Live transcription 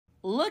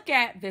Look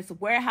at this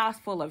warehouse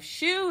full of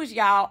shoes,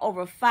 y'all.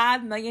 Over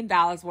 $5 million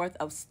worth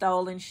of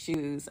stolen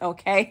shoes,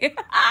 okay?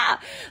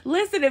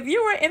 Listen, if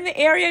you were in the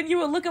area and you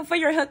were looking for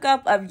your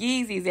hookup of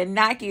Yeezys and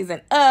Nikes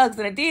and Uggs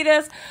and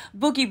Adidas,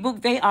 bookie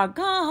book, they are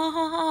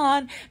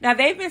gone. Now,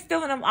 they've been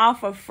stealing them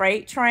off of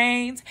freight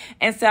trains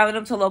and selling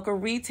them to local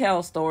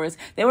retail stores.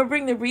 They would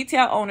bring the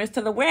retail owners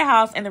to the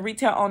warehouse and the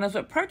retail owners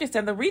would purchase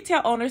them. The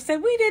retail owners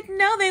said, we didn't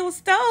know they were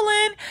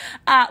stolen.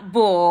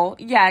 Bull,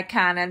 yeah, I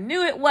kind of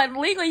knew it wasn't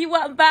legal. You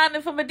wasn't buying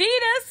them from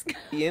Adidas.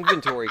 The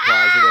inventory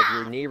closet of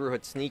your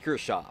neighborhood sneaker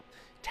shop.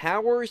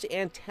 Towers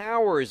and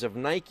towers of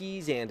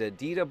Nikes and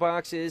Adidas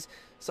boxes,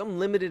 some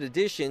limited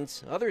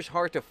editions, others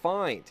hard to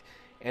find,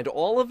 and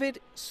all of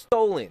it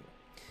stolen.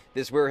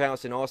 This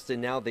warehouse in Austin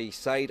now the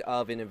site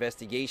of an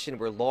investigation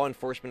where law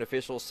enforcement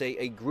officials say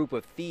a group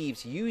of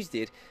thieves used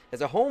it as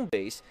a home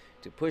base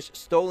to push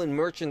stolen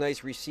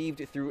merchandise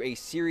received through a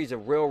series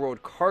of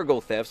railroad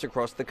cargo thefts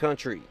across the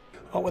country.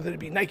 Whether it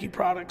be Nike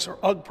products or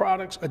UGG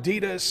products,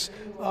 Adidas,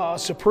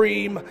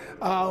 Supreme,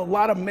 a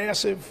lot of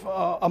massive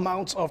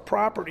amounts of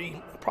property,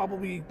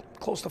 probably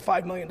close to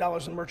 $5 million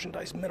in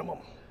merchandise minimum.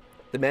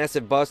 The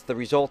massive bust, the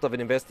result of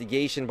an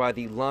investigation by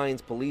the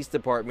Lyons Police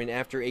Department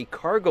after a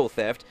cargo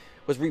theft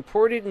was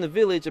reported in the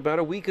Village about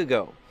a week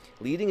ago,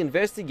 leading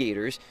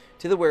investigators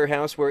to the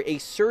warehouse where a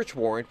search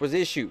warrant was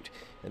issued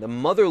and a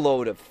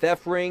motherlode of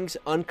theft rings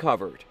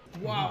uncovered.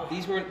 Wow.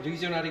 These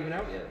are not even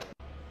out yet.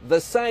 The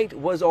site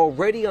was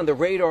already on the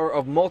radar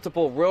of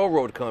multiple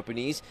railroad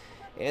companies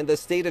and the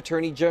state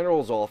attorney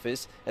general's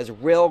office as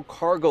rail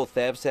cargo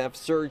thefts have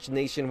surged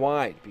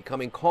nationwide,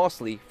 becoming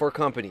costly for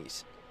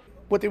companies.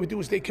 What they would do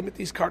is they'd commit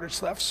these cartage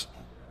thefts,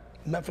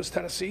 Memphis,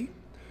 Tennessee.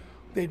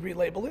 They'd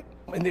relabel it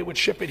and they would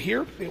ship it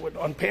here. They would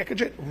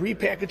unpackage it,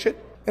 repackage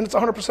it, and it's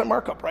 100%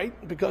 markup, right?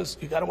 Because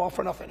you got them all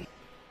for nothing.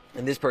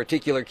 In this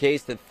particular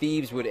case, the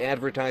thieves would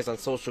advertise on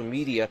social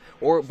media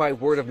or by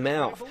word of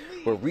mouth,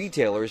 where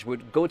retailers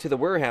would go to the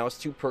warehouse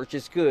to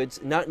purchase goods,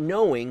 not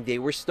knowing they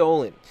were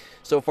stolen.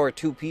 So far,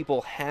 2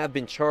 people have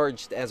been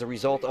charged as a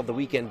result of the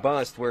weekend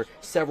bust, where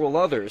several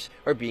others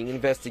are being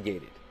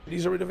investigated.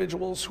 These are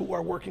individuals who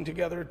are working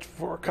together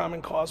for a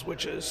common cause,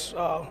 which is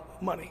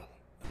money.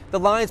 The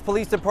Lyons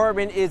Police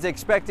Department is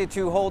expected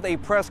to hold a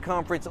press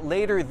conference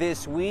later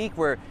this week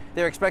where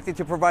they're expected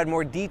to provide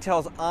more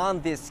details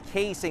on this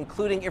case,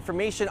 including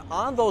information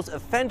on those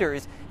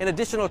offenders and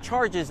additional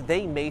charges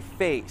they may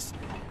face.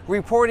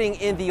 Reporting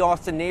in the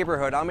Austin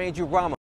neighborhood, I'm Andrew Ramos.